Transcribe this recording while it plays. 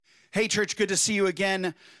Hey, church, good to see you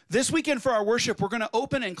again. This weekend for our worship, we're going to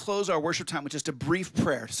open and close our worship time with just a brief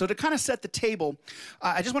prayer. So to kind of set the table,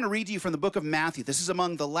 I just want to read to you from the book of Matthew. This is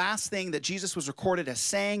among the last thing that Jesus was recorded as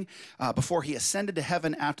saying before he ascended to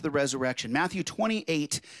heaven after the resurrection. Matthew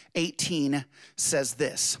 28:18 says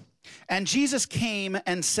this, "And Jesus came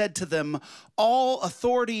and said to them, 'All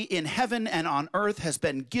authority in heaven and on earth has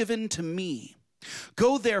been given to me.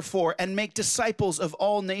 Go therefore and make disciples of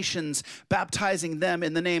all nations, baptizing them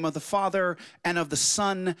in the name of the Father and of the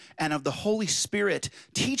Son and of the Holy Spirit,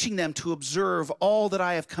 teaching them to observe all that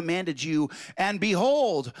I have commanded you. And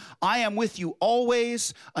behold, I am with you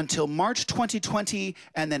always until March 2020,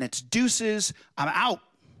 and then it's deuces. I'm out.'"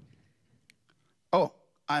 Oh,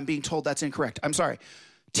 I'm being told that's incorrect. I'm sorry.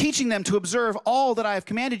 "Teaching them to observe all that I have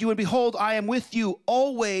commanded you, and behold, I am with you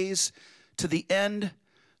always to the end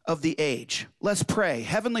of the age." Let's pray.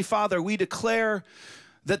 Heavenly Father, we declare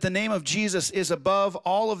that the name of Jesus is above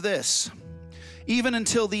all of this. Even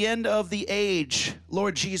until the end of the age,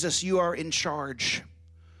 Lord Jesus, you are in charge.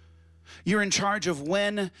 You're in charge of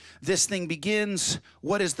when this thing begins,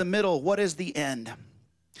 what is the middle, what is the end.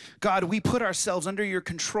 God, we put ourselves under your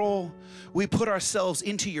control. We put ourselves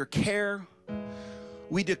into your care.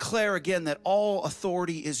 We declare again that all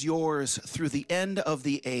authority is yours through the end of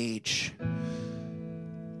the age.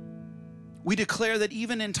 We declare that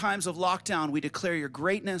even in times of lockdown, we declare your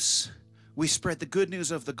greatness. We spread the good news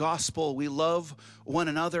of the gospel. We love one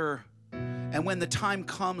another. And when the time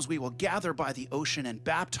comes, we will gather by the ocean and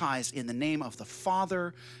baptize in the name of the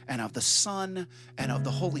Father and of the Son and of the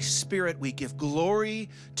Holy Spirit. We give glory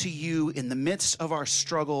to you in the midst of our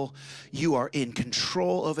struggle. You are in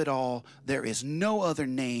control of it all. There is no other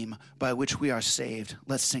name by which we are saved.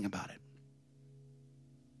 Let's sing about it.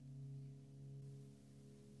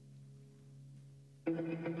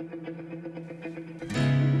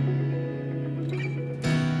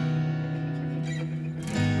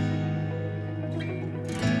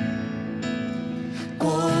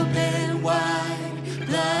 Open wide,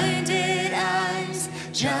 blinded eyes,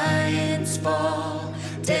 giants fall,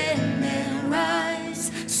 dead men rise,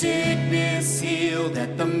 sickness healed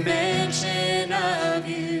at the mention of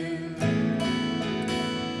you.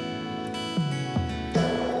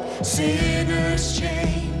 Sinners'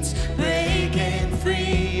 chains breaking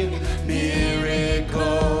free,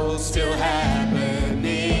 miracles still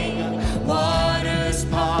happening, waters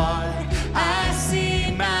part, I see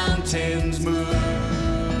mountains move.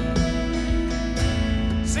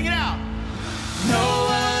 Sing it out. No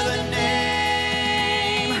other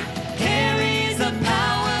name carries the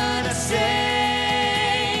power to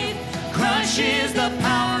save, crushes the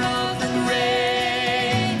power of the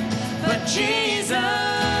grave, but Jesus.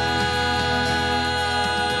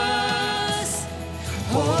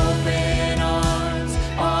 Open arms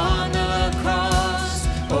on the cross,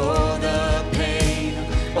 oh the pain,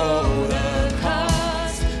 oh the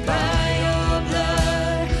cost, by your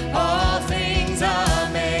blood all things are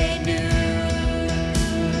made new.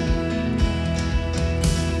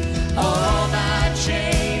 All my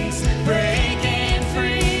chains breaking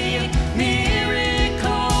free,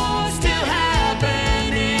 miracles still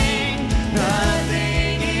happening,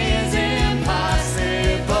 nothing is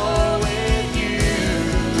impossible with you.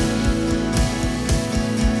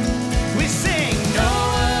 We sing, no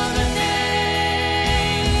other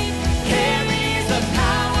name carries the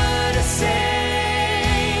power to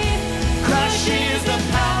save, crushes the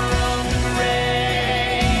power of the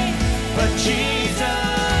grave, but Jesus.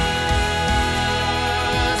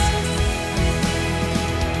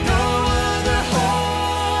 No other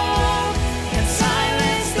hope can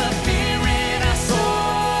silence the fear in our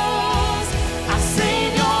souls. Our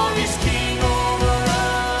Savior is King over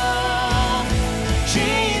all.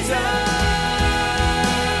 Jesus.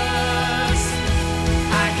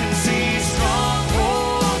 I can see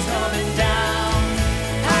strongholds coming down.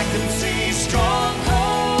 I can see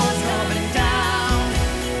strongholds coming down.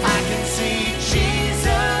 I can see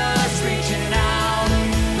Jesus reaching out,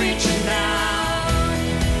 reaching out.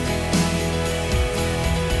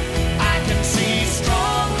 I can see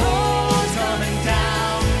strongholds coming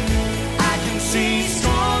down. I can see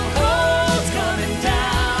strongholds coming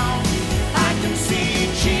down. I can see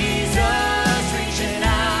Jesus reaching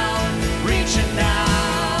out, reaching out.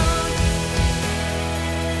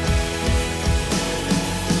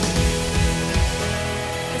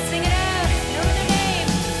 Let's sing it out.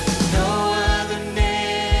 No other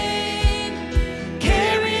name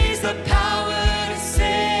carries the power to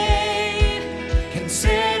save, can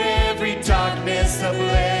set every darkness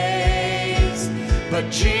ablaze, but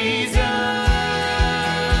Jesus.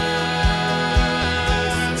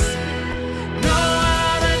 No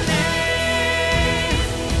other name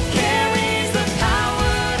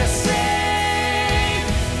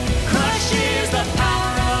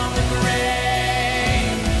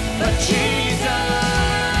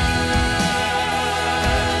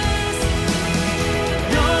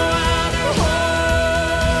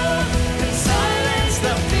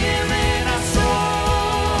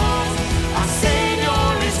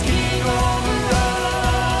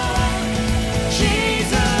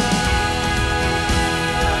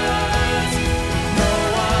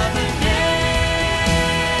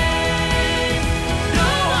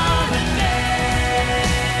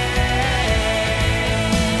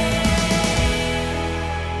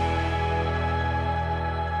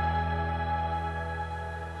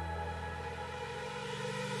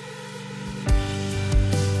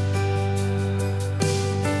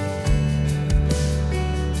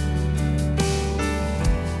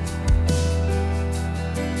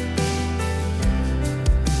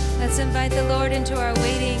Lord, into our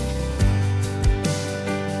waiting.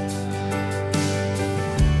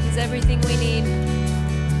 He's everything we need.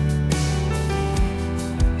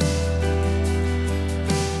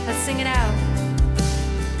 Let's sing it out.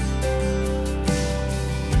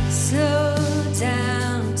 Slow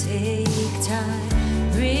down, take time,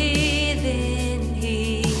 breathe in,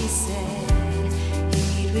 he said.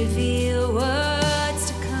 He'd reveal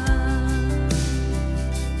what's to come.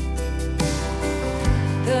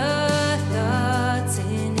 The thoughts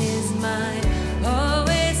in his mind,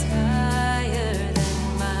 always higher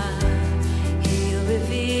than mine. He'll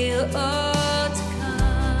reveal all to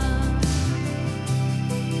come.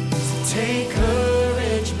 So take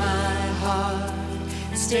courage, my heart.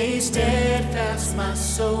 Stay steadfast, my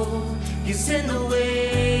soul. He's in the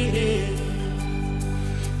waiting.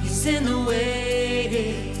 He's in the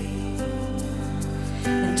waiting.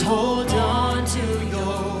 And hold on to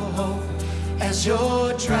your hope as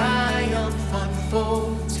your triumph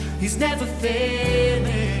unfolds. He's never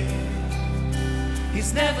failing.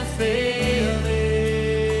 He's never failing.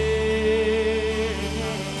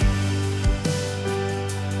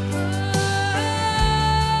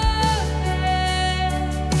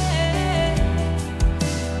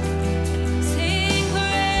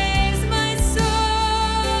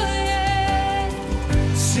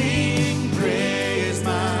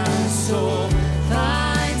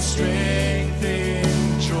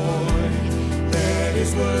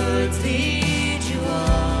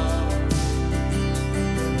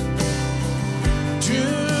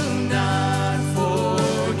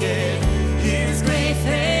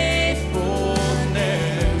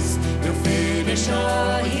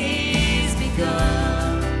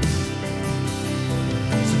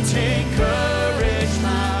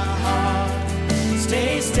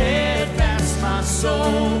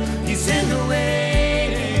 Soul, he's in the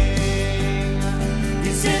waiting,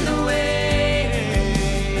 he's in the waiting,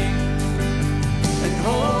 and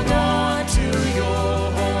hold on to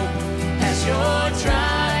your hope as your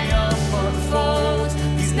triumph unfolds.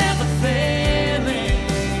 He's never failing,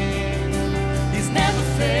 he's never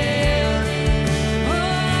failing. Oh,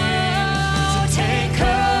 so take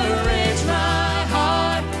courage, my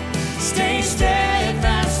heart, stay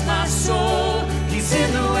steadfast, my soul. He's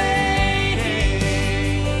in the waiting.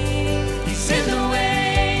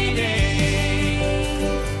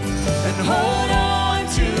 Hold on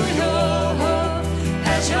to your hope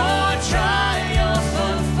as your triumph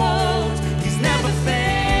unfolds. He's never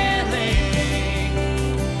failing.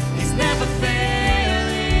 He's never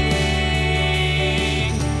failing.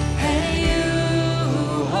 And you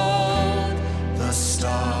hold the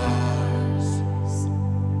stars,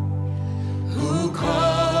 who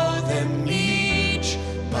call them each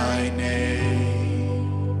by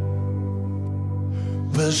name,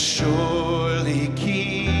 will surely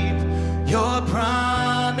keep your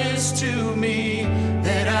promise to me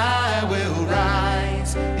that I will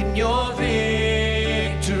rise in your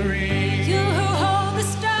victory. You who hold the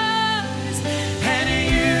stars, and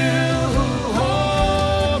you who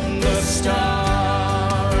hold the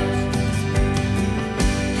stars,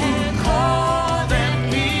 and call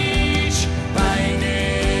them each by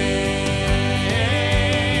name,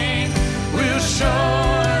 will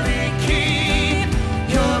surely keep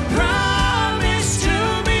your promise to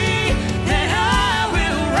me.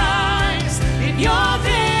 Your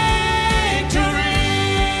victory.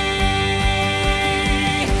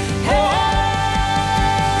 Oh,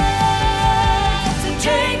 so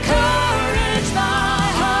take courage, my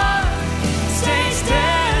heart. Stay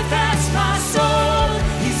steadfast, my soul.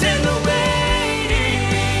 He's in the waiting.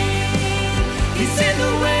 He's in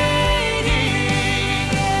the waiting.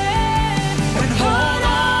 And hold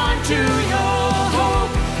on to your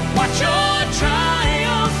hope. Watch your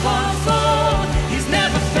triumph unfold. He's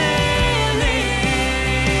never failed.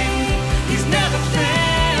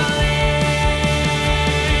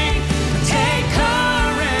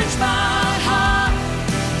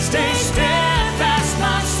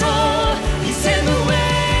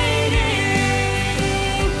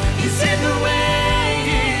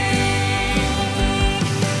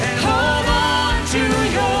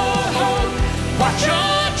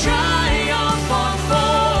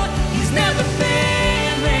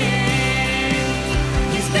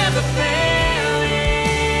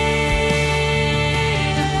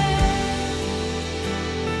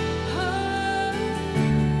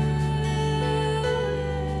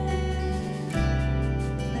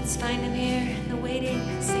 Find him here in the waiting.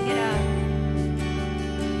 Sing it out.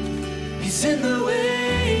 He's in the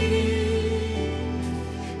waiting.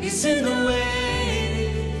 He's in the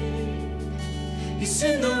waiting. He's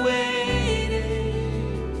in the waiting.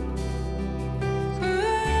 Oh.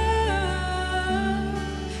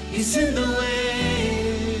 He's in the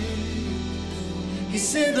waiting.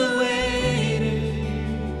 He's in the waiting.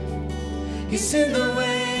 He's in the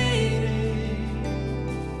waiting.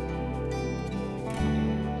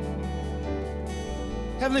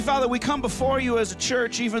 Heavenly Father, we come before you as a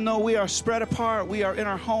church, even though we are spread apart, we are in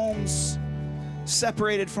our homes,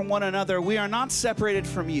 separated from one another. We are not separated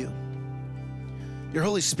from you. Your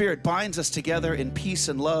Holy Spirit binds us together in peace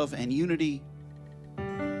and love and unity.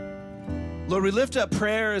 Lord, we lift up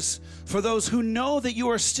prayers for those who know that you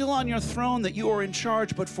are still on your throne, that you are in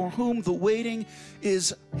charge, but for whom the waiting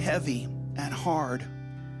is heavy and hard.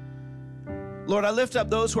 Lord, I lift up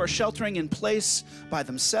those who are sheltering in place by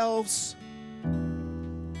themselves.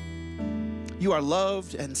 You are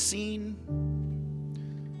loved and seen.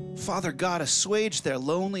 Father God, assuage their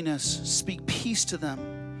loneliness. Speak peace to them.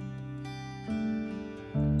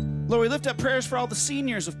 Lord, we lift up prayers for all the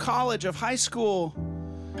seniors of college, of high school.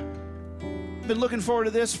 Been looking forward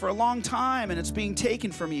to this for a long time, and it's being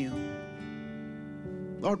taken from you.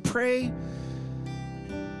 Lord, pray,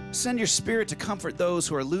 send your Spirit to comfort those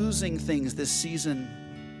who are losing things this season.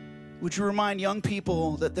 Would you remind young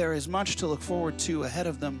people that there is much to look forward to ahead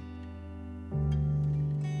of them?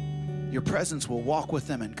 Your presence will walk with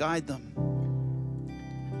them and guide them.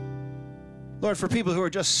 Lord, for people who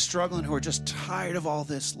are just struggling, who are just tired of all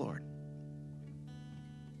this, Lord,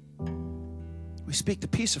 we speak the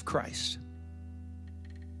peace of Christ.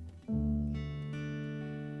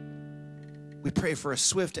 We pray for a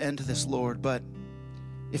swift end to this, Lord, but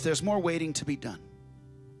if there's more waiting to be done,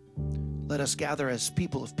 let us gather as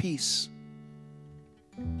people of peace.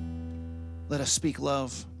 Let us speak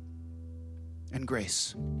love and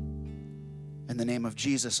grace in the name of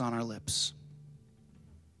Jesus on our lips.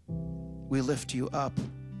 We lift you up,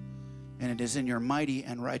 and it is in your mighty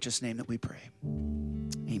and righteous name that we pray.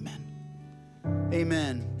 Amen.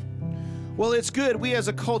 Amen. Well, it's good. We as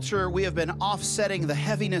a culture, we have been offsetting the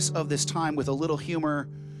heaviness of this time with a little humor.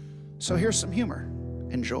 So here's some humor.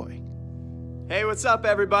 Enjoy. Hey, what's up,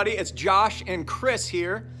 everybody? It's Josh and Chris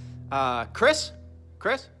here. Chris?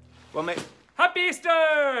 Well, Happy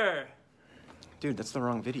Easter! dude, that's the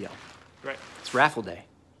wrong video. Right. It's raffle day.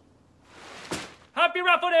 Happy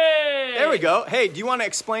Raffle Day! There we go. Hey, do you want to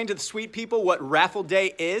explain to the sweet people what raffle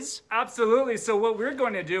day is? Absolutely. So what we're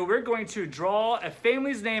going to do, we're going to draw a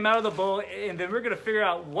family's name out of the bowl, and then we're going to figure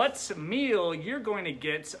out what meal you're going to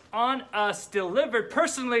get on us, delivered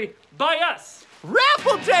personally by us.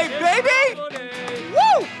 Raffle day, baby! Raffle Day.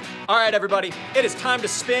 Woo! All right, everybody, it is time to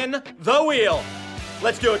spin the wheel.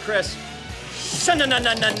 Let's do it, Chris.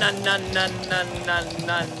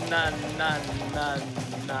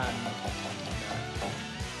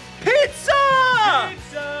 Pizza!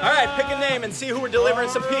 All right, pick a name and see who we're delivering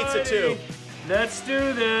some pizza to. Let's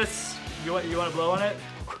do this. You want to blow on it?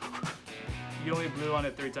 You only blew on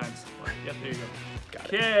it 3 times. Yep, there you go. Got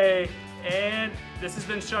it. Okay, and this has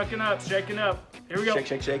been shaking up. Here we go.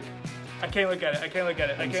 Shake. I can't look at it. I can't look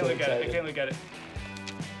at it.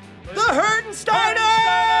 The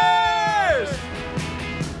Hertensteiners!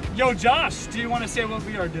 Yo, Josh, do you want to say what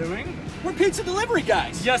we are doing? We're pizza delivery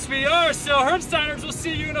guys. Yes, we are. So Hertensteiners, we'll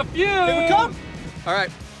see you in a few. Here we come. All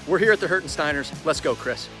right, we're here at the Hertensteiners. Let's go,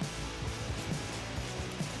 Chris.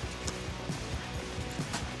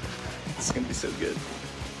 This is gonna be so good.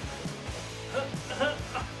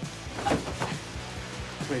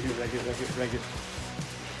 Right here.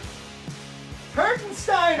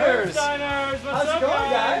 Hertensteiners! Hertensteiners, what's How's up, it going,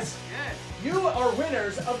 guys? Good. You are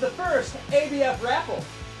winners of the first ABF raffle.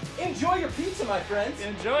 Enjoy your pizza, my friends.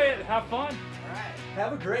 Enjoy it. Have fun. All right.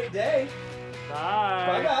 Have a great day. Bye.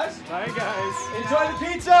 Bye, guys. Bye, guys. Enjoy the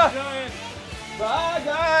pizza. Enjoy it. Bye,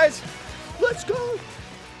 guys. Let's go.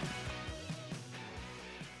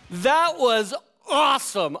 That was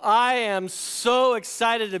awesome. I am so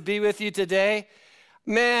excited to be with you today.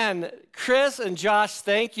 Man, Chris and Josh,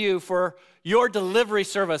 thank you for your delivery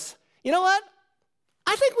service. You know what?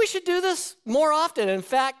 I think we should do this more often. In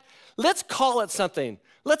fact, let's call it something.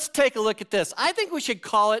 Let's take a look at this. I think we should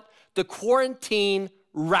call it the Quarantine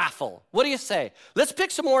Raffle. What do you say? Let's pick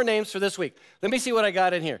some more names for this week. Let me see what I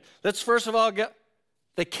got in here. Let's first of all get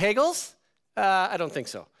the Kegels. I don't think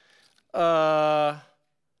so. The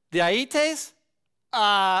Aites.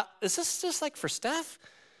 Is this just like for Steph?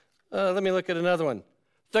 Let me look at another one.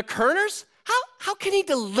 The Kerners. How can he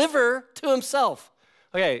deliver to himself?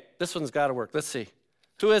 Okay, this one's got to work. Let's see.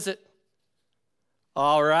 Who is it?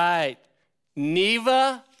 All right.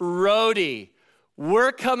 Neva Rhodey.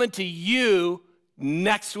 We're coming to you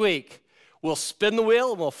next week. We'll spin the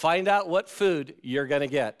wheel and we'll find out what food you're going to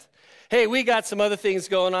get. Hey, we got some other things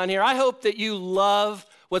going on here. I hope that you love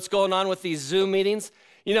what's going on with these Zoom meetings.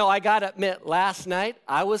 You know, I got to admit, last night,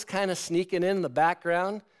 I was kind of sneaking in the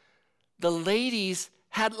background. The ladies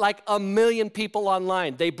had like 1 million people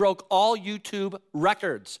online. They broke all YouTube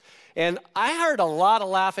records. And I heard a lot of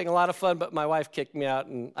laughing, a lot of fun, but my wife kicked me out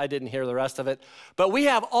and I didn't hear the rest of it. But we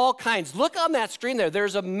have all kinds. Look on that screen there.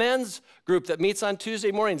 There's a men's group that meets on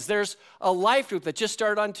Tuesday mornings. There's a life group that just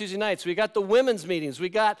started on Tuesday nights. We got the women's meetings. We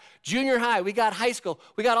got junior high. We got high school.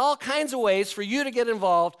 We got all kinds of ways for you to get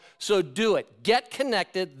involved. So do it. Get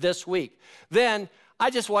connected this week. Then I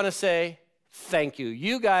just want to say, thank you.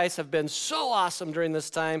 You guys have been so awesome during this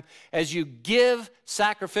time as you give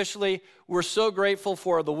sacrificially. We're so grateful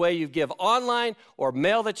for the way you give online or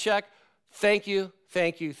mail the check. Thank you,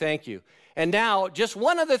 thank you, thank you. And now, just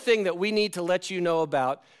one other thing that we need to let you know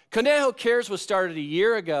about. Kegel Cares was started a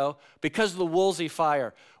year ago because of the Woolsey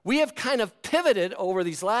fire. We have kind of pivoted over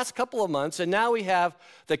these last couple of months, and now we have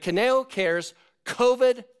the Kegel Cares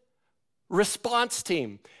COVID response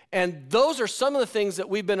team. And those are some of the things that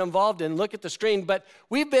we've been involved in. Look at the screen, but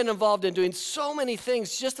we've been involved in doing so many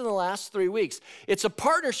things just in the last 3 weeks. It's a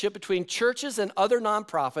partnership between churches and other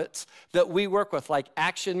nonprofits that we work with, like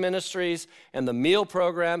Action Ministries and the Meal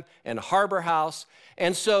Program and Harbor House.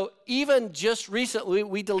 And so even just recently,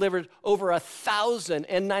 we delivered over 1,000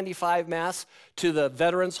 N95 masks to the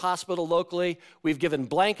Veterans Hospital locally. We've given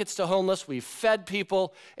blankets to homeless. We've fed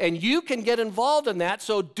people. And you can get involved in that,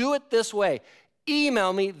 so do it this way.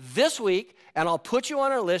 Email me this week, and I'll put you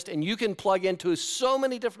on our list, and you can plug into so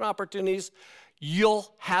many different opportunities.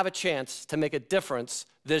 You'll have a chance to make a difference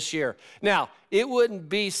this year. Now, it wouldn't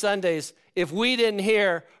be Sundays if we didn't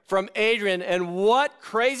hear from Adrian and what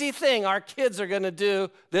crazy thing our kids are going to do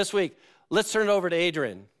this week. Let's turn it over to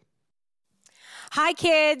Adrian. Hi,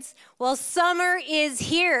 kids. Well, summer is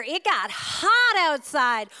here. It got hot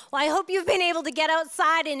outside. Well, I hope you've been able to get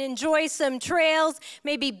outside and enjoy some trails,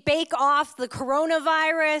 maybe bake off the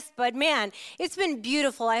coronavirus. But man, it's been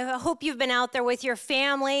beautiful. I hope you've been out there with your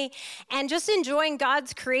family and just enjoying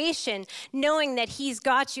God's creation, knowing that He's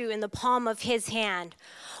got you in the palm of His hand.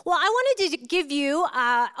 Well, I wanted to give you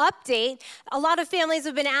an update. A lot of families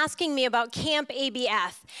have been asking me about Camp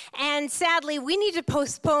ABF, and sadly, we need to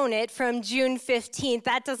postpone it from June 15th.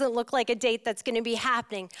 That doesn't look like a date that's going to be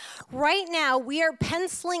happening. Right now, we are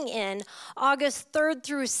penciling in August 3rd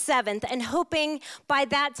through 7th, and hoping by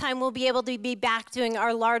that time we'll be able to be back doing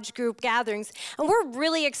our large group gatherings. And we're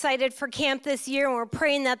really excited for camp this year, and we're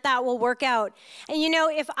praying that that will work out. And you know,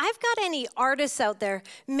 if I've got any artists out there,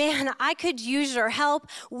 man, I could use your help.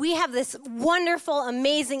 We have this wonderful,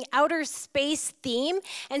 amazing outer space theme.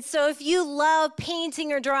 And so if you love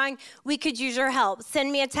painting or drawing, we could use your help.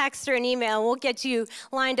 Send me a text or an email, and we'll get you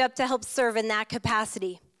lined up to help serve in that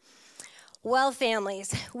capacity. Well,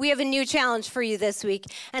 families, we have a new challenge for you this week,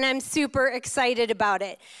 and I'm super excited about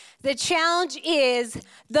it. The challenge is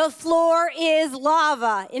the floor is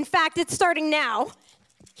lava. In fact, it's starting now.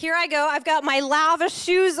 Here I go. I've got my lava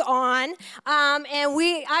shoes on, and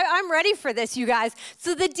I'm ready for this, you guys.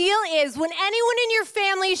 So the deal is, when anyone in your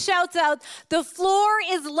family shouts out, "The floor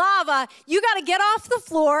is lava," you got to get off the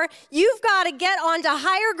floor. You've got to get onto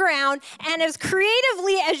higher ground, and as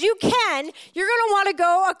creatively as you can, you're going to want to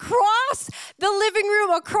go across the living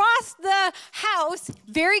room, across the house,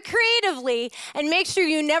 very creatively, and make sure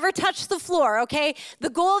you never touch the floor, okay? The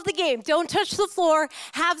goal of the game, don't touch the floor,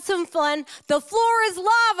 have some fun. The floor is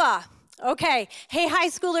lava. Okay. Hey, high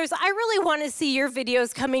schoolers, I really want to see your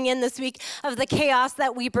videos coming in this week of the chaos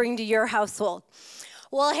that we bring to your household.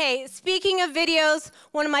 Well, hey, speaking of videos,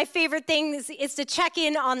 one of my favorite things is to check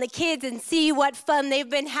in on the kids and see what fun they've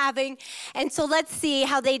been having. And so let's see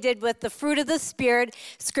how they did with the Fruit of the Spirit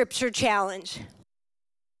Scripture Challenge.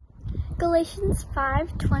 Galatians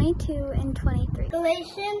 5:22 and 23.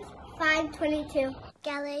 Galatians 5:22.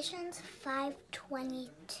 Galatians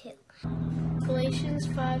 5:22. Galatians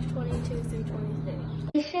 5:22 through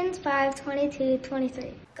 23. Galatians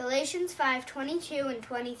 5:22-23. Galatians 5:22 and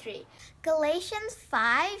 23. Galatians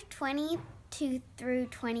 5:22 through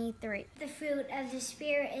 23. The fruit of the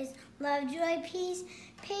Spirit is love, joy, peace,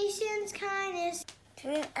 patience, kindness. The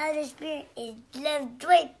fruit of the Spirit is love,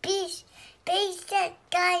 joy, peace, patience,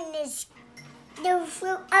 kindness. The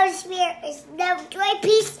fruit of the Spirit is love, joy,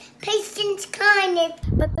 peace, patience, kindness.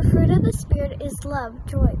 But the fruit of the Spirit is love,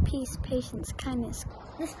 joy, peace, patience, kindness.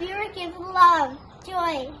 The Spirit gives love,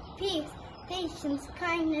 joy, peace, patience,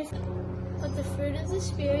 kindness. But the fruit of the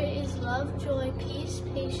Spirit is love, joy, peace,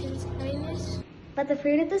 patience, kindness. But the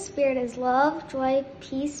fruit of the Spirit is love, joy,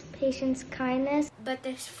 peace, patience, kindness. But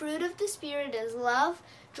the fruit of the Spirit is love,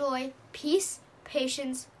 joy, peace,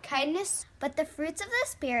 patience, kindness. But the fruits of the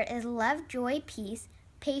Spirit is love, joy, peace,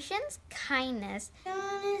 patience, kindness,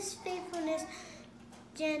 Goodness, faithfulness,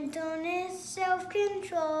 gentleness,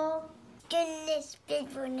 self-control. Goodness,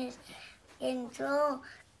 faithfulness, control.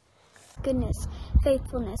 Goodness,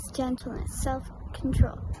 faithfulness, gentleness,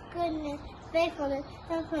 self-control. Goodness, faithfulness,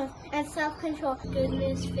 gentleness, and self-control.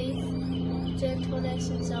 Goodness, faith, gentleness,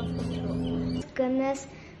 and self-control. Goodness,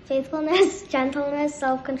 faithfulness, gentleness,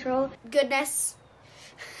 self-control. Goodness,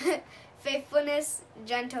 faithfulness,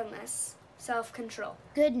 gentleness, self-control.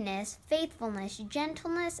 Goodness, faithfulness,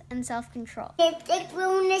 gentleness, and self-control.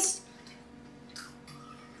 Faithfulness,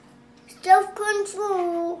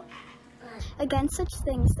 self-control. Against such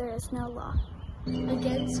things there is no law.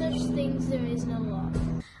 Against such things there is no law.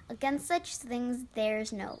 Against such things there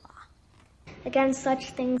is no law. Against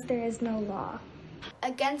such things there is no law.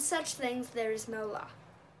 Against such things there is no law.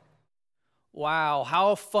 Wow,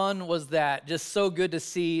 how fun was that? Just so good to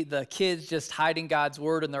see the kids just hiding God's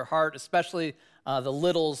word in their heart, especially the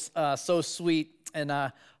littles, so sweet.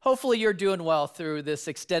 And hopefully you're doing well through this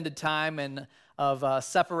extended time and of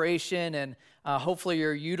separation, and hopefully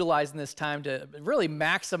you're utilizing this time to really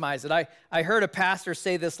maximize it. I heard a pastor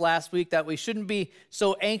say this last week, that we shouldn't be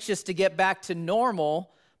so anxious to get back to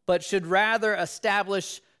normal, but should rather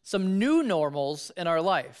establish some new normals in our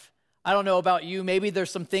life. I don't know about you, maybe there's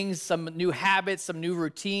some things, some new habits, some new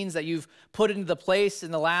routines that you've put into place in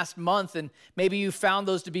the last month, and maybe you found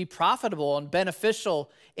those to be profitable and beneficial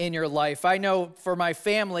in your life. I know for my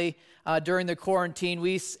family, during the quarantine,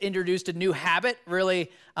 we introduced a new habit. Really,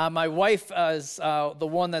 my wife is the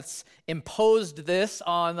one that's imposed this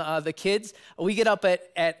on the kids. We get up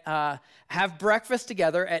have breakfast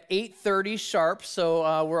together at 8:30 sharp.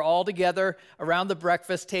 So we're all together around the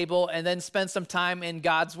breakfast table, and then spend some time in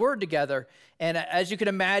God's Word together. And as you can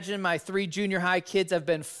imagine, my 3 junior high kids have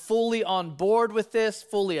been fully on board with this,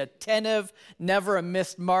 fully attentive, never a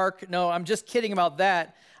missed mark. No, I'm just kidding about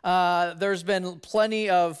that. There's been plenty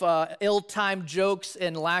of ill-timed jokes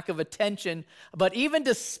and lack of attention. But even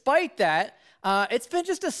despite that, it's been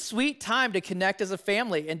just a sweet time to connect as a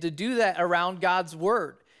family and to do that around God's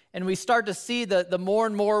Word. And we start to see the more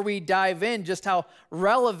and more we dive in just how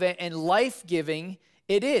relevant and life-giving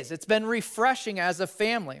it is. It's been refreshing as a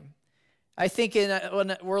family. I think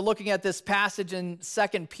when we're looking at this passage in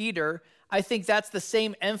 2 Peter, I think that's the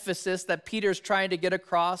same emphasis that Peter's trying to get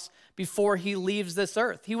across before he leaves this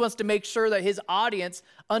earth. He wants to make sure that his audience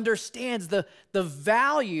understands the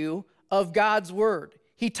value of God's Word.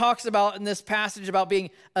 He talks about in this passage about being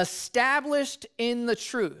established in the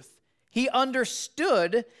truth. He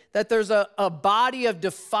understood that there's a body of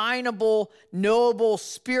definable, knowable,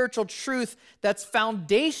 spiritual truth that's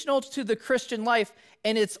foundational to the Christian life,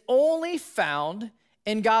 and it's only found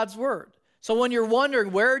in God's Word. So when you're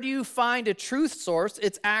wondering, where do you find a truth source?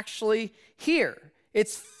 It's actually here.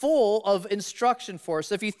 It's full of instruction for us.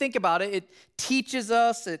 So if you think about it, it teaches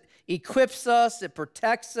us, it equips us, it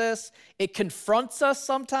protects us, it confronts us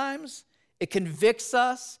sometimes, it convicts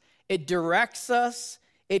us, it directs us,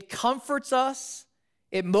 it comforts us,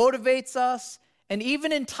 it motivates us, and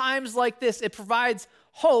even in times like this, it provides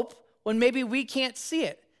hope when maybe we can't see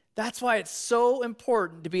it. That's why it's so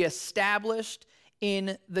important to be established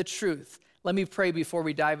in the truth. Let me pray before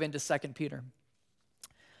we dive into 2 Peter.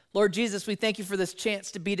 Lord Jesus, we thank you for this chance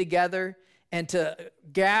to be together and to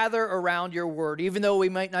gather around your word. Even though we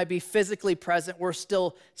might not be physically present, we're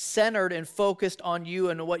still centered and focused on you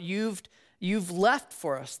and what you've left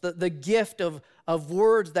for us, the gift of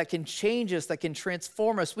words that can change us, that can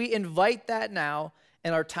transform us. We invite that now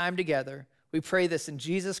in our time together. We pray this in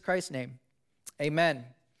Jesus Christ's name. Amen.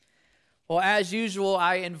 Well, as usual,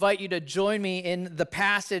 I invite you to join me in the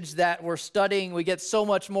passage that we're studying. We get so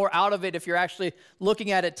much more out of it if you're actually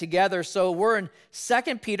looking at it together. So we're in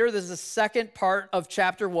 2 Peter. This is the second part of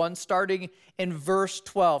chapter 1, starting in verse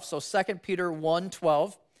 12. So 2 Peter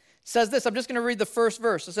 1:12 says this. I'm just going to read the first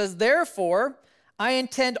verse. It says, "Therefore, I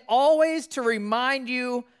intend always to remind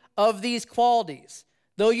you of these qualities,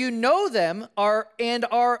 though you know them and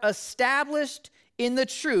are established in the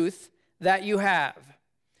truth that you have."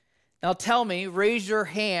 Now tell me, raise your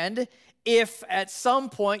hand if at some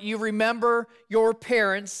point you remember your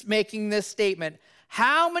parents making this statement.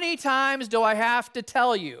 How many times do I have to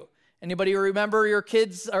tell you? Anybody remember your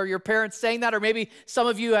kids or your parents saying that? Or maybe some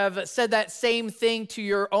of you have said that same thing to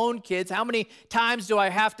your own kids. How many times do I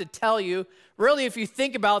have to tell you? Really, if you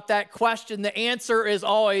think about that question, the answer is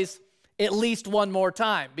always at least one more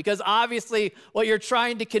time, because obviously what you're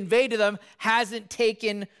trying to convey to them hasn't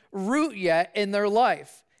taken root yet in their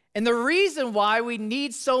life. And the reason why we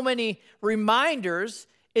need so many reminders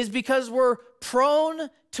is because we're prone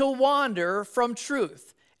to wander from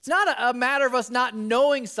truth. It's not a matter of us not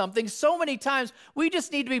knowing something. So many times we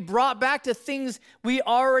just need to be brought back to things we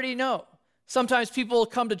already know. Sometimes people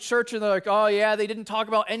come to church and they're like, oh yeah, they didn't talk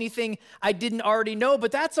about anything I didn't already know,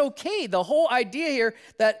 but that's okay. The whole idea here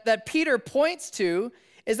that Peter points to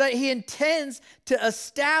is that he intends to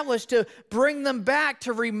establish, to bring them back,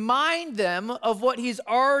 to remind them of what he's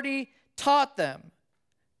already taught them.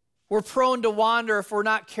 We're prone to wander if we're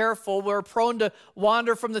not careful. We're prone to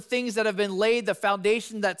wander from the things that have been laid, the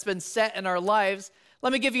foundation that's been set in our lives.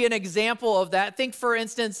 Let me give you an example of that. Think, for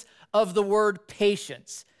instance, of the word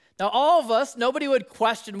patience. Now, all of us, nobody would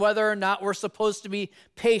question whether or not we're supposed to be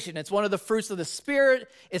patient. It's one of the fruits of the Spirit.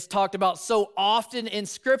 It's talked about so often in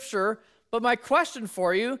Scripture. But my question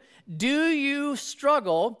for you, do you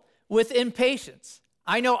struggle with impatience?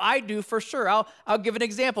 I know I do for sure. I'll give an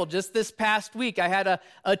example. Just this past week, I had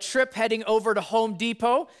a trip heading over to Home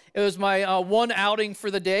Depot. It was my one outing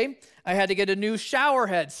for the day. I had to get a new shower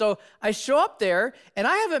head. So I show up there, and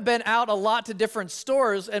I haven't been out a lot to different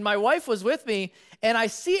stores, and my wife was with me, and I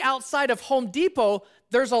see outside of Home Depot,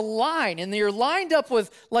 there's a line, and you're lined up with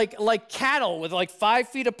like cattle with like 5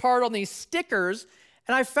 feet apart on these stickers,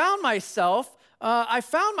 and I found myself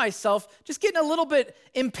just getting a little bit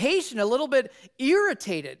impatient, a little bit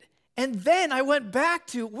irritated. And then I went back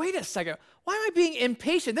to, wait a second, why am I being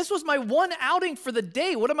impatient? This was my one outing for the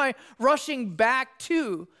day. What am I rushing back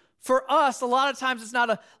to? For us, a lot of times it's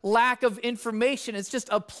not a lack of information. It's just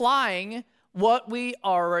applying what we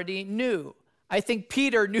already knew. I think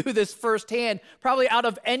Peter knew this firsthand, probably out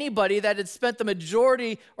of anybody that had spent the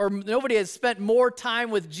majority, or nobody had spent more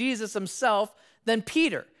time with Jesus himself than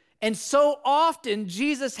Peter. And so often,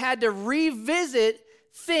 Jesus had to revisit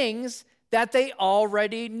things that they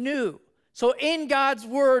already knew. So in God's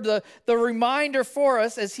word, the reminder for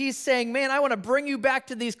us as he's saying, man, I want to bring you back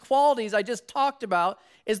to these qualities I just talked about,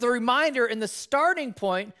 is the reminder and the starting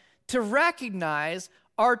point to recognize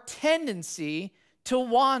our tendency to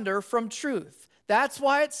wander from truth. That's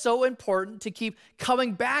why it's so important to keep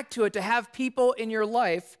coming back to it, to have people in your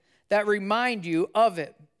life that remind you of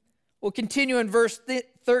it. We'll continue in verse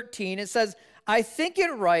 13. It says, I think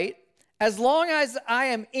it right, as long as I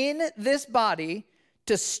am in this body,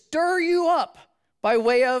 to stir you up by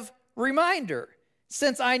way of reminder,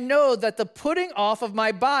 since I know that the putting off of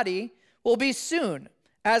my body will be soon,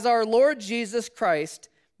 as our Lord Jesus Christ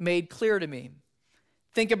made clear to me.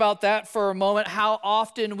 Think about that for a moment, how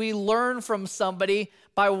often we learn from somebody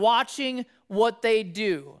by watching what they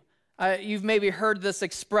do. You've maybe heard this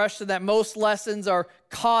expression that most lessons are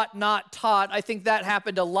caught, not taught. I think that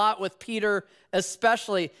happened a lot with Peter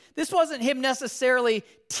especially. This wasn't him necessarily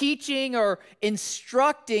teaching or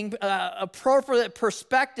instructing appropriate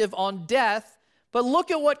perspective on death, but look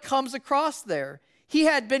at what comes across there. He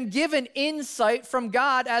had been given insight from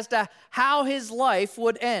God as to how his life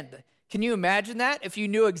would end. Can you imagine that if you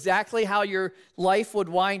knew exactly how your life would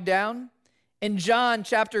wind down? In John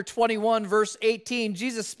chapter 21, verse 18,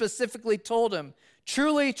 Jesus specifically told him,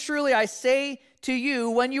 truly, truly, I say to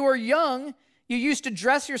you, when you were young, you used to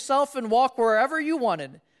dress yourself and walk wherever you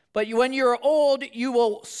wanted. But when you're old, you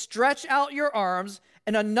will stretch out your arms,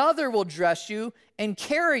 and another will dress you and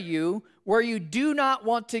carry you where you do not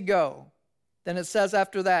want to go. Then it says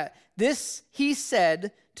after that, this he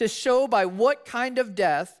said to show by what kind of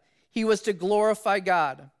death he was to glorify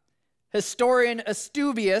God. Historian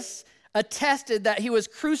Eusebius attested that he was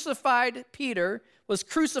crucified, Peter was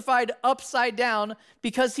crucified upside down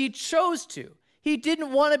because he chose to. He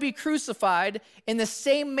didn't want to be crucified in the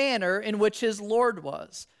same manner in which his Lord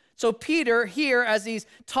was. So Peter here, as he's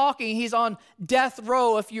talking, he's on death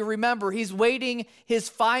row, if you remember. He's waiting his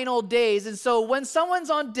final days. And so when someone's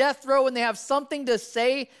on death row and they have something to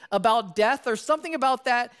say about death or something about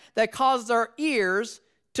that causes our ears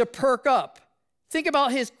to perk up, think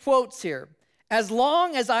about his quotes here. As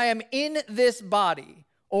long as I am in this body,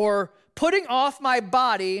 or putting off my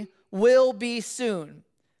body will be soon.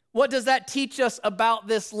 What does that teach us about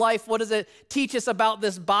this life? What does it teach us about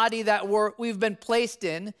this body that we've been placed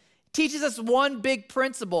in? It teaches us one big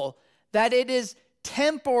principle, that it is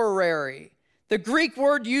temporary. The Greek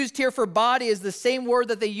word used here for body is the same word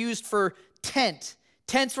that they used for tent.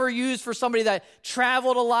 Tents were used for somebody that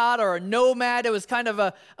traveled a lot or a nomad. It was kind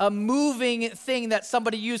of a moving thing that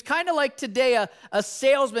somebody used. Kind of like today, a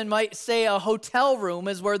salesman might say a hotel room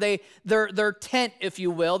is where their tent, if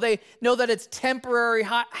you will. They know that it's temporary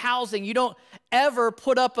housing. You don't ever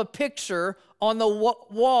put up a picture on the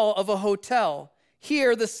wall of a hotel.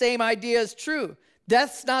 Here, the same idea is true.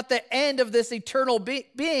 Death's not the end of this eternal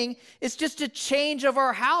being. It's just a change of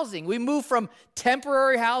our housing. We move from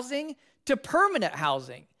temporary housing to permanent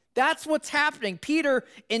housing. That's what's happening. Peter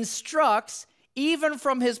instructs, even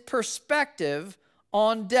from his perspective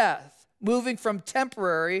on death, moving from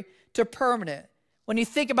temporary to permanent. when you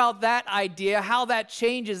think about that idea, how that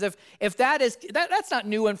changes, if that's not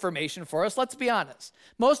new information for us, let's be honest.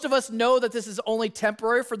 Most of us know that this is only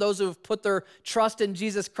temporary for those who have put their trust in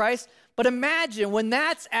Jesus Christ. But imagine when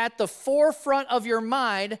that's at the forefront of your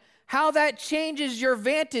mind, how that changes your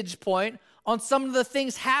vantage point on some of the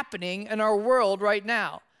things happening in our world right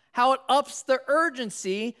now. How it ups the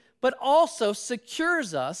urgency, but also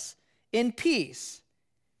secures us in peace.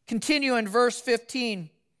 Continue in verse 15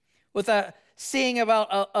 with seeing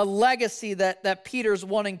about a legacy that Peter's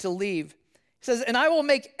wanting to leave. He says, and I will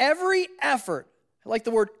make every effort, I like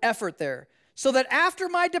the word effort there, so that after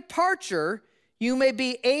my departure, you may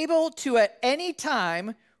be able to at any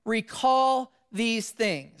time recall these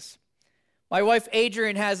things. My wife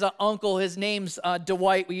Adrienne has an uncle. His name's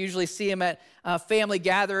Dwight. We usually see him at family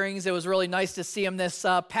gatherings. It was really nice to see him this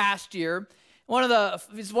past year.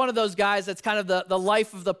 He's one of those guys that's kind of the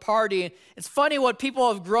life of the party. It's funny what people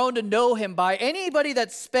have grown to know him by. Anybody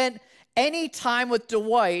that's spent any time with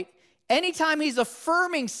Dwight, anytime he's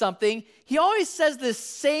affirming something, he always says this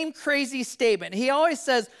same crazy statement. He always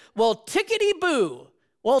says, well, tickety-boo.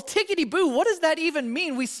 Well, tickety-boo, what does that even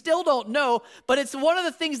mean? We still don't know, but it's one of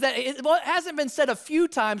the things that it hasn't been said a few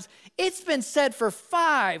times. It's been said for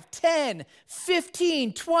 5, 10,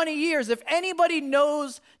 15, 20 years. If anybody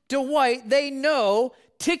knows Dwight, they know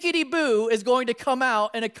tickety-boo is going to come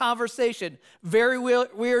out in a conversation. Very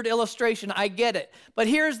weird illustration, I get it. But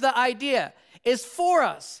here's the idea, is for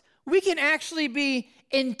us, we can actually be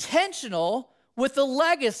intentional with the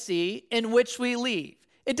legacy in which we leave.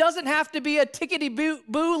 It doesn't have to be a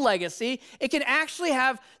tickety-boo legacy. It can actually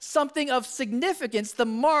have something of significance, the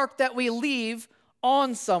mark that we leave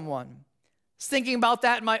on someone. I was thinking about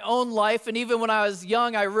that in my own life, and even when I was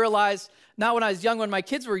young, I realized, not when I was young, when my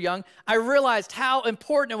kids were young, I realized how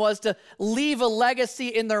important it was to leave a legacy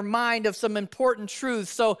in their mind of some important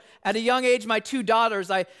truths. So at a young age, my 2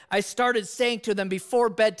 daughters, I started saying to them before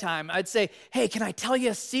bedtime, I'd say, hey, can I tell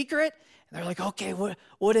you a secret? And they're like, okay,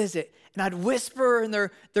 what is it? And I'd whisper in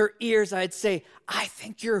their ears, I'd say, I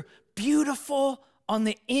think you're beautiful on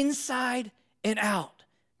the inside and out.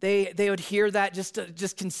 They would hear that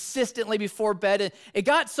just consistently before bed. And it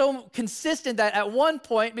got so consistent that at one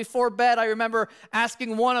point before bed, I remember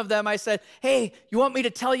asking one of them, I said, hey, you want me to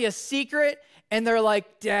tell you a secret? And they're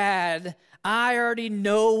like, Dad, I already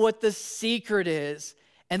know what the secret is.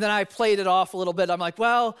 And then I played it off a little bit. I'm like,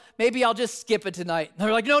 well, maybe I'll just skip it tonight. And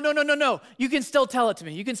they're like, no. You can still tell it to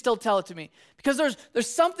me. You can still tell it to me. Because there's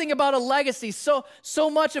something about a legacy. So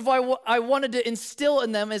much of what I wanted to instill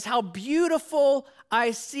in them is how beautiful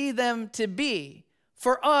I see them to be.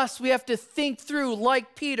 For us, we have to think through,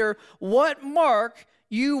 like Peter, what mark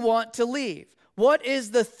you want to leave. What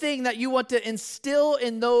is the thing that you want to instill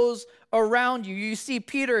in those around you? You see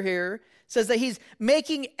Peter here says that he's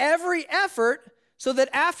making every effort so that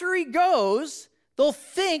after he goes,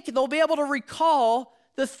 they'll be able to recall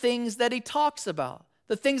the things that he talks about,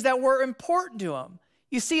 the things that were important to him.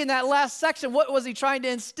 You see in that last section, what was he trying to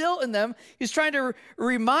instill in them? He's trying to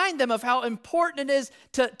remind them of how important it is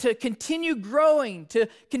to continue growing, to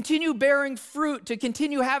continue bearing fruit, to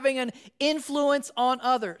continue having an influence on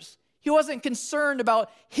others. He wasn't concerned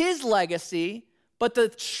about his legacy, but the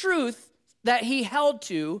truth that he held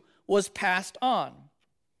to was passed on.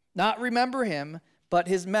 Not remember him, but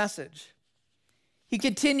his message. He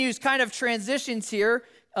continues, kind of transitions here,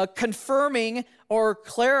 confirming or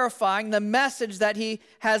clarifying the message that he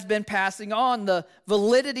has been passing on, the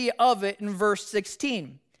validity of it in verse 16.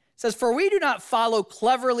 It says, for we do not follow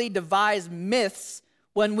cleverly devised myths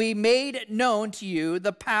when we made known to you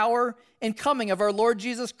the power and coming of our Lord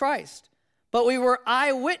Jesus Christ, but we were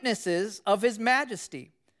eyewitnesses of his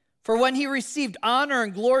majesty. For when he received honor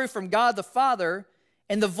and glory from God the Father,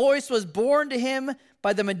 and the voice was borne to him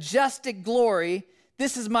by the majestic glory,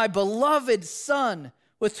 this is my beloved Son,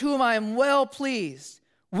 with whom I am well pleased.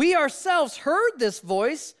 We ourselves heard this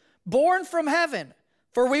voice borne from heaven,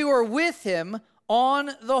 for we were with him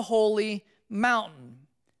on the holy mountain.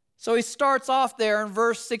 So he starts off there in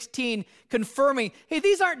verse 16, confirming, hey,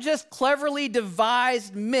 these aren't just cleverly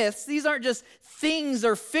devised myths. These aren't just things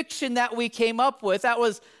or fiction that we came up with. That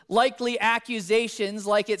was likely accusations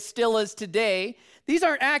like it still is today. These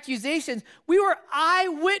aren't accusations. We were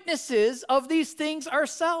eyewitnesses of these things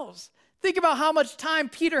ourselves. Think about how much time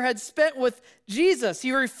Peter had spent with Jesus.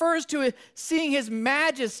 He refers to seeing his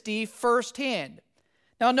majesty firsthand.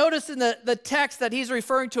 Now notice in the text that he's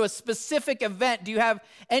referring to a specific event. Do you have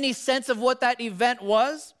any sense of what that event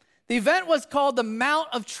was? The event was called the Mount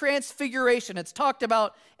of Transfiguration. It's talked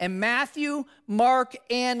about in Matthew, Mark,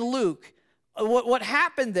 and Luke. What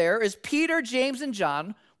happened there is Peter, James, and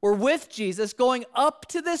John were with Jesus going up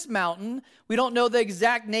to this mountain. We don't know the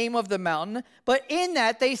exact name of the mountain, but in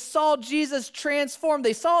that they saw Jesus transformed.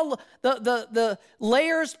 They saw the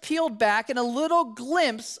layers peeled back and a little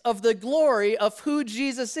glimpse of the glory of who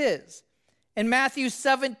Jesus is. In Matthew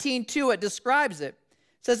 17:2, it describes it.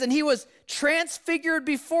 It says, and he was transfigured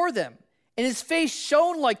before them, and his face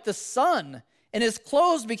shone like the sun, and his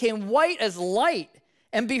clothes became white as light.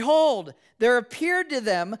 And behold, there appeared to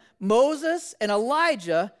them Moses and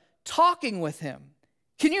Elijah talking with him.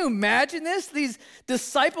 Can you imagine this? These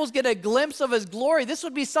disciples get a glimpse of his glory. This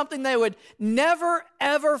would be something they would never,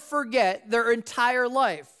 ever forget their entire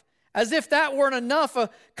life. As if that weren't enough, a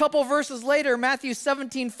couple verses later, Matthew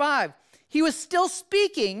 17:5, he was still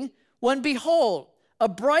speaking when, behold, a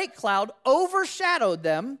bright cloud overshadowed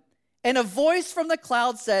them, and a voice from the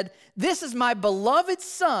cloud said, this is my beloved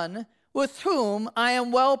Son, with whom I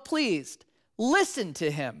am well pleased. Listen to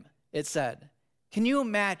him, it said. Can you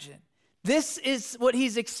imagine? This is what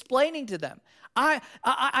he's explaining to them.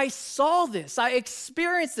 I saw this. I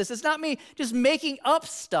experienced this. It's not me just making up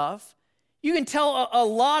stuff. You can tell a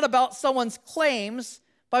lot about someone's claims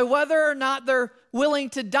by whether or not they're willing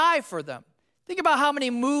to die for them. Think about how many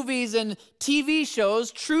movies and TV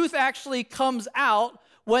shows truth actually comes out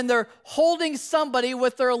when they're holding somebody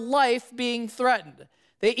with their life being threatened.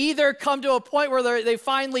 They either come to a point where they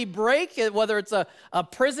finally break, whether it's a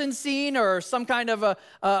prison scene or some kind of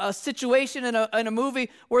a situation in a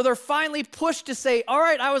movie where they're finally pushed to say, all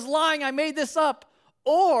right, I was lying, I made this up.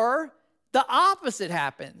 Or the opposite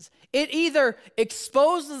happens. It either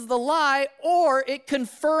exposes the lie or it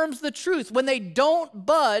confirms the truth when they don't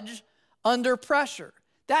budge under pressure.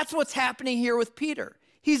 That's what's happening here with Peter.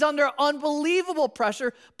 He's under unbelievable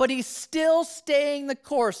pressure, but he's still staying the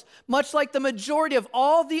course, much like the majority of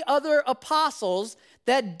all the other apostles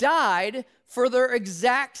that died for their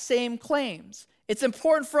exact same claims. It's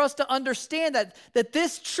important for us to understand that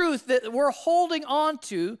this truth that we're holding on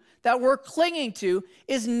to, that we're clinging to,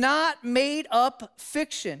 is not made up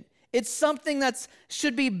fiction. It's something that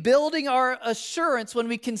should be building our assurance when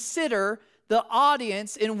we consider the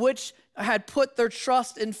audience in which had put their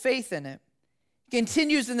trust and faith in it.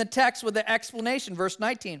 Continues in the text with the explanation, verse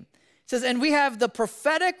 19. It says, and we have the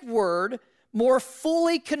prophetic word more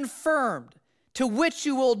fully confirmed, to which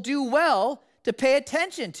you will do well to pay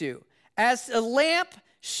attention to, as a lamp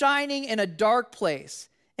shining in a dark place,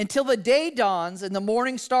 until the day dawns and the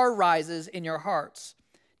morning star rises in your hearts.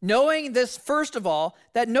 Knowing this, first of all,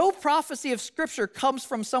 that no prophecy of Scripture comes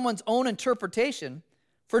from someone's own interpretation,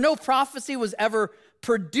 for no prophecy was ever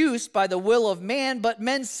produced by the will of man, but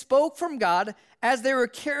men spoke from God as they were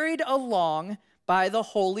carried along by the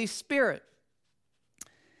Holy Spirit.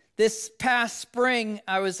 This past spring,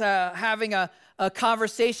 I was having a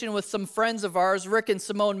conversation with some friends of ours, Rick and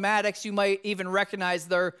Simone Maddox. You might even recognize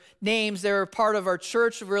their names. They're part of our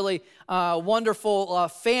church, a really wonderful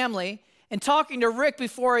family. And talking to Rick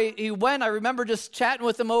before he went, I remember just chatting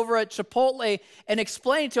with him over at Chipotle and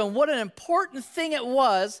explaining to him what an important thing it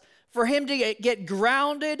was for him to get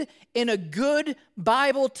grounded in a good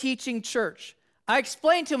Bible teaching church. I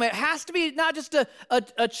explained to him it has to be not just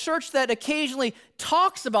a church that occasionally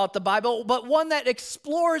talks about the Bible, but one that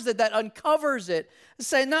explores it, that uncovers it.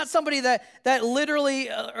 Say not somebody that literally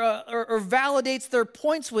or validates their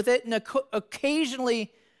points with it and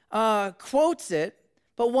occasionally quotes it,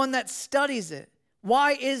 but one that studies it.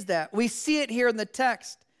 Why is that? We see it here in the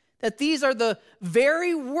text, that these are the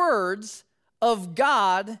very words of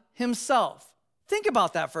God himself. Think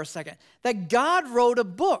about that for a second, that God wrote a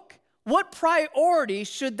book. What priority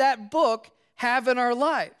should that book have in our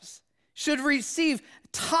lives? Should receive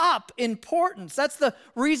top importance. That's the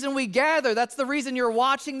reason we gather. That's the reason you're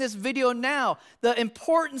watching this video now. The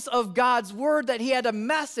importance of God's word, that he had a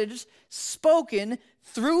message spoken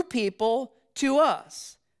through people to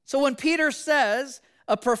us. So when Peter says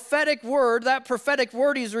a prophetic word, that prophetic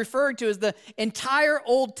word he's referring to is the entire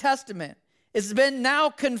Old Testament. It's been now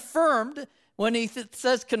confirmed. When he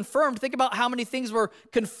says confirmed, think about how many things were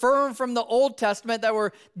confirmed from the Old Testament that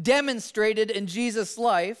were demonstrated in Jesus'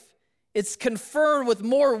 life. It's confirmed with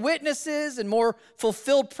more witnesses and more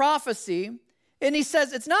fulfilled prophecy. And he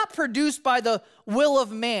says it's not produced by the will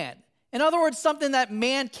of man. In other words, something that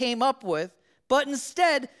man came up with, but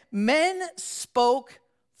instead men spoke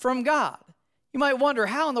from God. You might wonder,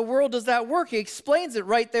 how in the world does that work? He explains it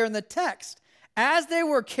right there in the text. As they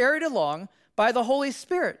were carried along by the Holy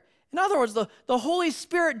Spirit. In other words, the Holy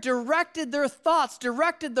Spirit directed their thoughts,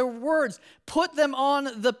 directed their words, put them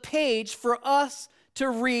on the page for us to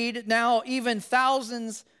read now even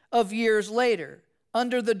thousands of years later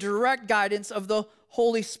under the direct guidance of the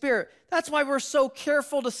Holy Spirit. That's why we're so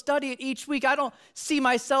careful to study it each week. I don't see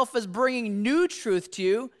myself as bringing new truth to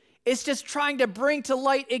you. It's just trying to bring to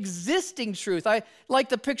light existing truth. I like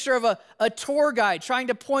the picture of a tour guide trying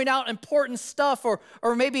to point out important stuff or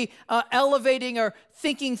maybe elevating or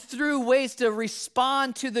thinking through ways to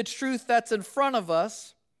respond to the truth that's in front of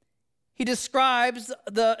us. He describes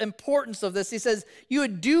the importance of this. He says, you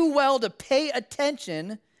would do well to pay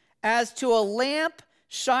attention as to a lamp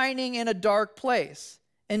shining in a dark place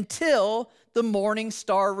until the morning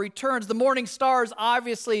star returns. The morning star is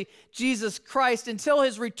obviously Jesus Christ. Until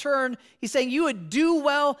his return, he's saying you would do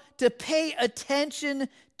well to pay attention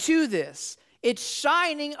to this. It's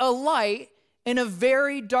shining a light in a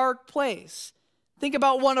very dark place. Think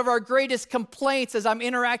about one of our greatest complaints as I'm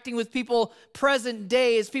interacting with people present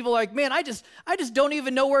day is people are like, man, I just don't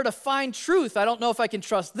even know where to find truth. I don't know if I can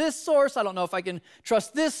trust this source. I don't know if I can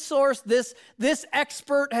trust this source. This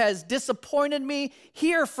expert has disappointed me.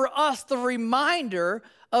 Here for us, the reminder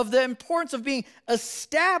of the importance of being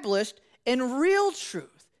established in real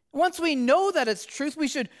truth. Once we know that it's truth, we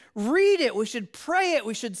should read it, we should pray it,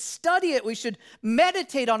 we should study it, we should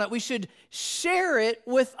meditate on it, we should share it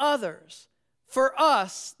with others. For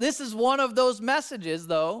us, this is one of those messages,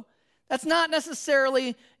 though, that's not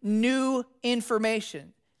necessarily new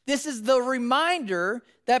information. This is the reminder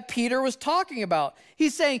that Peter was talking about.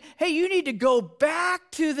 He's saying, hey, you need to go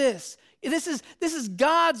back to this. This is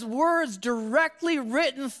God's words directly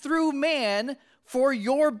written through man for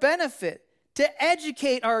your benefit, to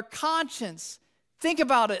educate our conscience. Think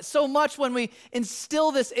about it so much when we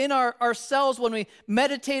instill this in ourselves, when we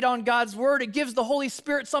meditate on God's word, it gives the Holy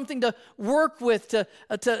Spirit something to work with, to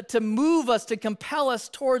move us, to compel us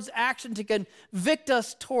towards action, to convict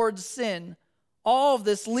us towards sin. All of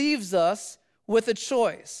this leaves us with a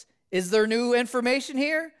choice. Is there new information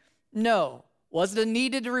here? No. Was it a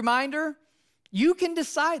needed reminder? You can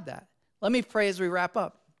decide that. Let me pray as we wrap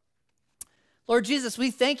up. Lord Jesus,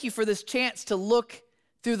 we thank you for this chance to look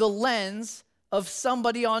through the lens of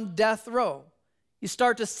somebody on death row. You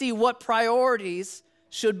start to see what priorities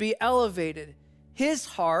should be elevated. His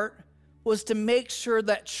heart was to make sure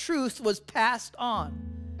that truth was passed on,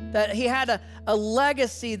 that he had a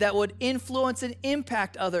legacy that would influence and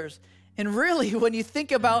impact others. And really, when you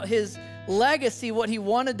think about his legacy, what he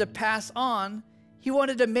wanted to pass on, he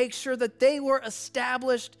wanted to make sure that they were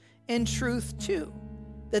established in truth too,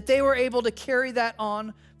 that they were able to carry that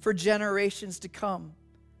on for generations to come.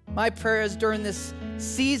 My prayer is during this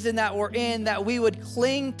season that we're in, that we would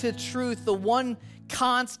cling to truth, the one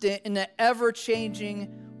constant in an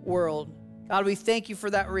ever-changing world. God, we thank you for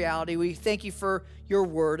that reality. We thank you for your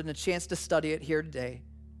word and the chance to study it here today.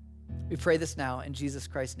 We pray this now in Jesus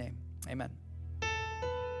Christ's name. Amen.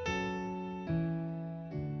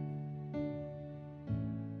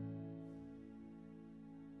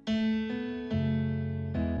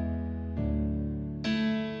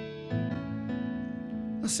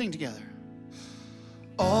 Let's sing together.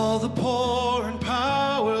 All the poor and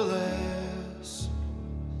powerless,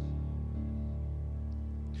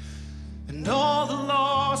 and all the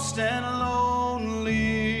lost and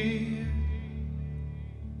lonely,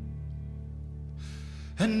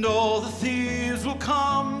 and all the thieves will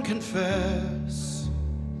come confess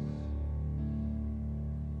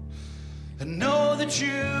and know that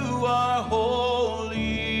you are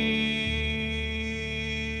holy.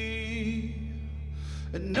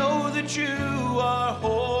 And know that you are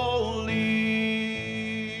holy.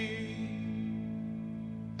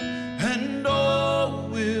 And all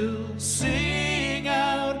will sing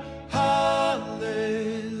out hallelujah,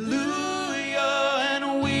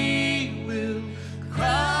 and we will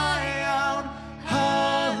cry out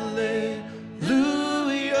hallelujah.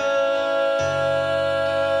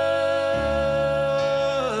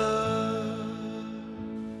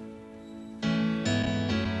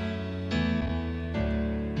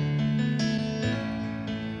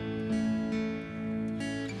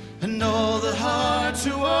 And all the hearts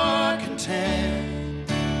who are content,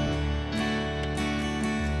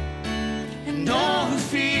 and all who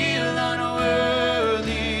feel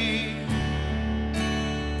unworthy,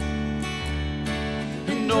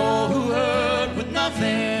 and all who hurt with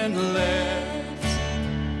nothing left,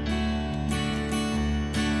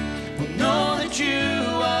 will know that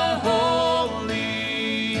you are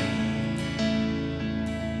holy,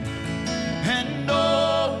 and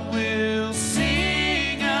all will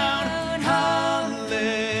sing out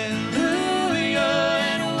hallelujah,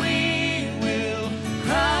 and we will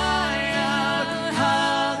cry out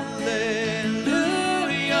hallelujah,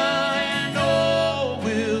 and all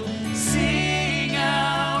will sing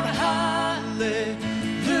out hallelujah.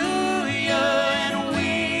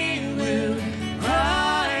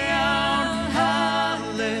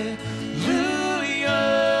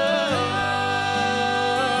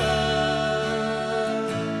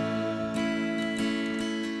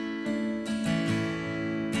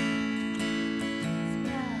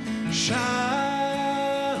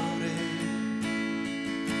 Shout it.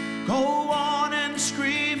 Go on and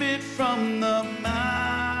scream it from the mountain.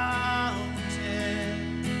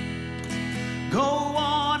 Go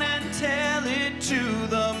on and tell it to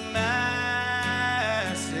the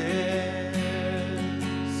masses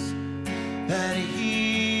that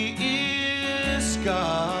He is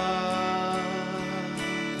God.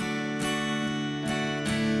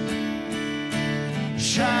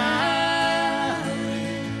 Shout it.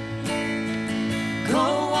 Go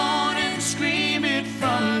on and scream it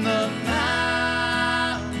from the mountain.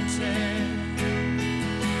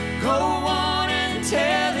 Go on and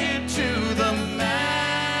tell it to the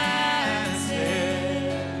masses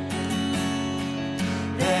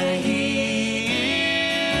that He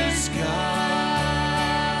is God.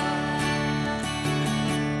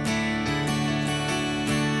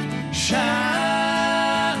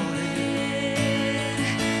 Shout it.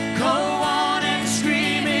 Go on and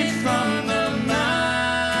scream it from the mountain.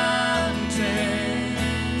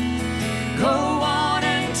 Go on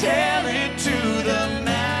and tell it to the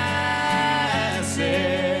masses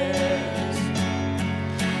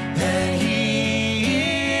that He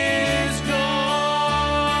is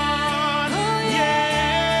God.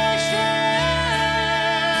 Yeah,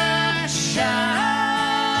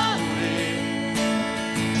 shout it.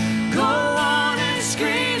 Go on and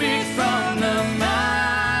scream it from the mountain.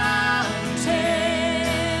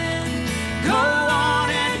 Go on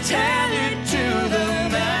and tell it to the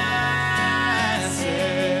masses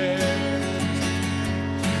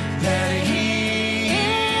that He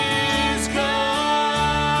is God.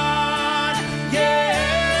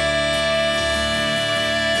 Yeah,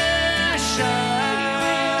 shout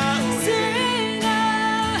it.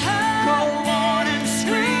 Go on and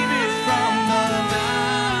scream it from the mountain.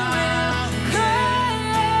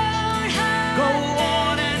 Go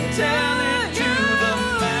on and tell it to the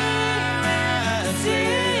masses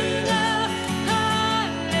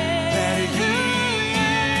that He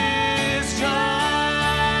is God.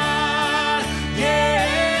 Yeah,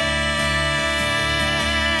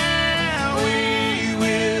 we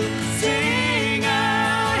will sing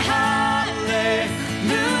out hallelujah,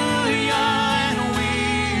 and we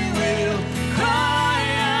will cry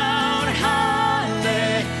out hallelujah.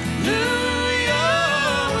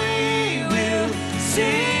 We will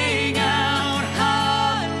sing out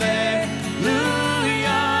hallelujah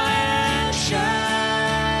and shout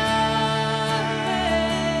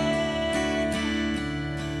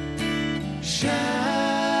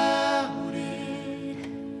it.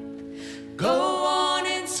 Go on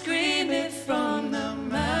and scream it from the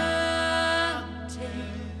mountains.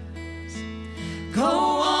 Go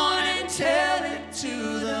on and tell it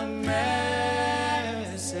to the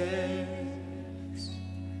masses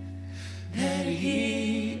that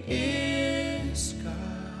He is God.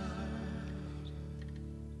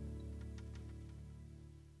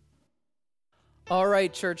 All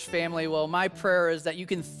right, church family. Well, my prayer is that you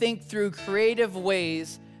can think through creative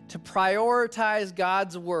ways to prioritize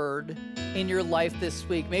God's word in your life this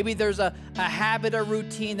week. Maybe there's a habit or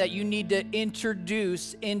routine that you need to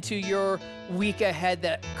introduce into your week ahead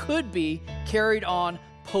that could be carried on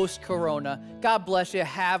post-corona. God bless you.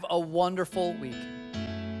 Have a wonderful week.